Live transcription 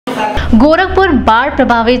गोरखपुर बाढ़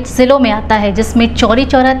प्रभावित जिलों में आता है, जिसमें चौरी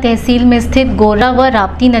चौरा तहसील में स्थित गोरा व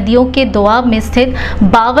राप्ती नदियों के दोआब में स्थित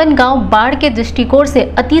 52 गांव बाढ़ के दृष्टिकोण से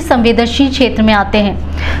अति संवेदनशील क्षेत्र में आते हैं।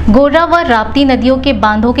 गोरा व राप्ती नदियों के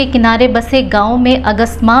बांधों के किनारे बसे गांव में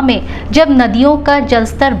अगस्त माह में जब नदियों का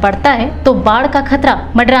जलस्तर बढ़ता है तो बाढ़ का खतरा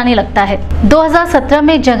मंडराने लगता है। 2017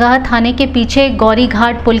 में जगह थाने के पीछे गौरी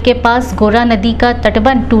घाट पुल के पास गोरा नदी का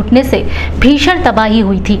तटबंध टूटने से भीषण तबाही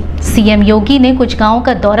हुई थी। सीएम योगी ने कुछ गांवों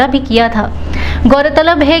का दौरा भी किया था।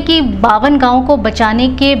 गौरतलब है कि 52 गांवों को बचाने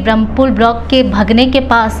के ब्रह्मपुर ब्लॉक के भगने के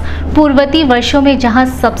पास पूर्ववर्ती वर्षों में जहां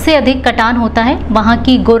सबसे अधिक कटान होता है, वहां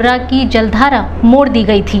की गोर्रा की जलधारा मोड़ दी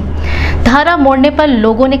गई थी। धारा मोड़ने पर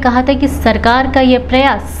लोगों ने कहा था कि सरकार का यह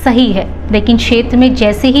प्रयास सही है, लेकिन क्षेत्र में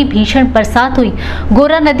जैसे ही भीषण बरसात हुई,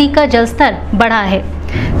 गोरा नदी का जलस्तर बढ़ा है।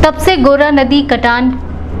 तब से गोरा नदी कटान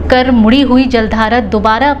कर मुड़ी हुई जलधारा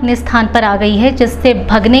दोबारा अपने स्थान पर आ गई है, जिससे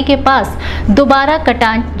भगने के पास दोबारा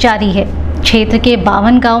कटान जारी है। क्षेत्र के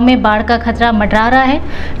 52 गांव में बाढ़ का खतरा मंडरा रहा है।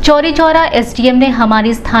 चौरी चौरा एसडीएम ने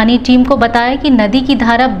हमारी स्थानीय टीम को बताया कि नदी की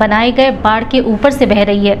धारा बनाए गए बाढ़ के ऊपर से बह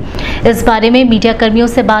रही है। इस बारे में मीडिया कर्मियों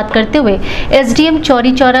से बात करते हुए एसडीएम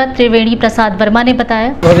चौरी चौरा त्रिवेणी प्रसाद वर्मा ने बताया,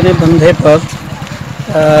 भगने बंधे पर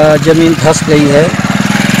जमीन धंस गई है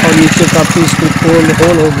और नीचे काफ़ी इसमें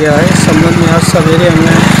होल हो गया है। इस संबंध में आज सवेरे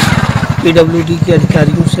हमने पीडब्ल्यूडी के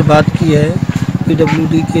अधिकारियों से बात की है।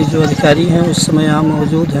 पीडब्ल्यूडी के जो अधिकारी हैं उस समय यहाँ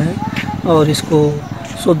मौजूद हैं और इसको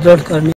सुदृढ़ करने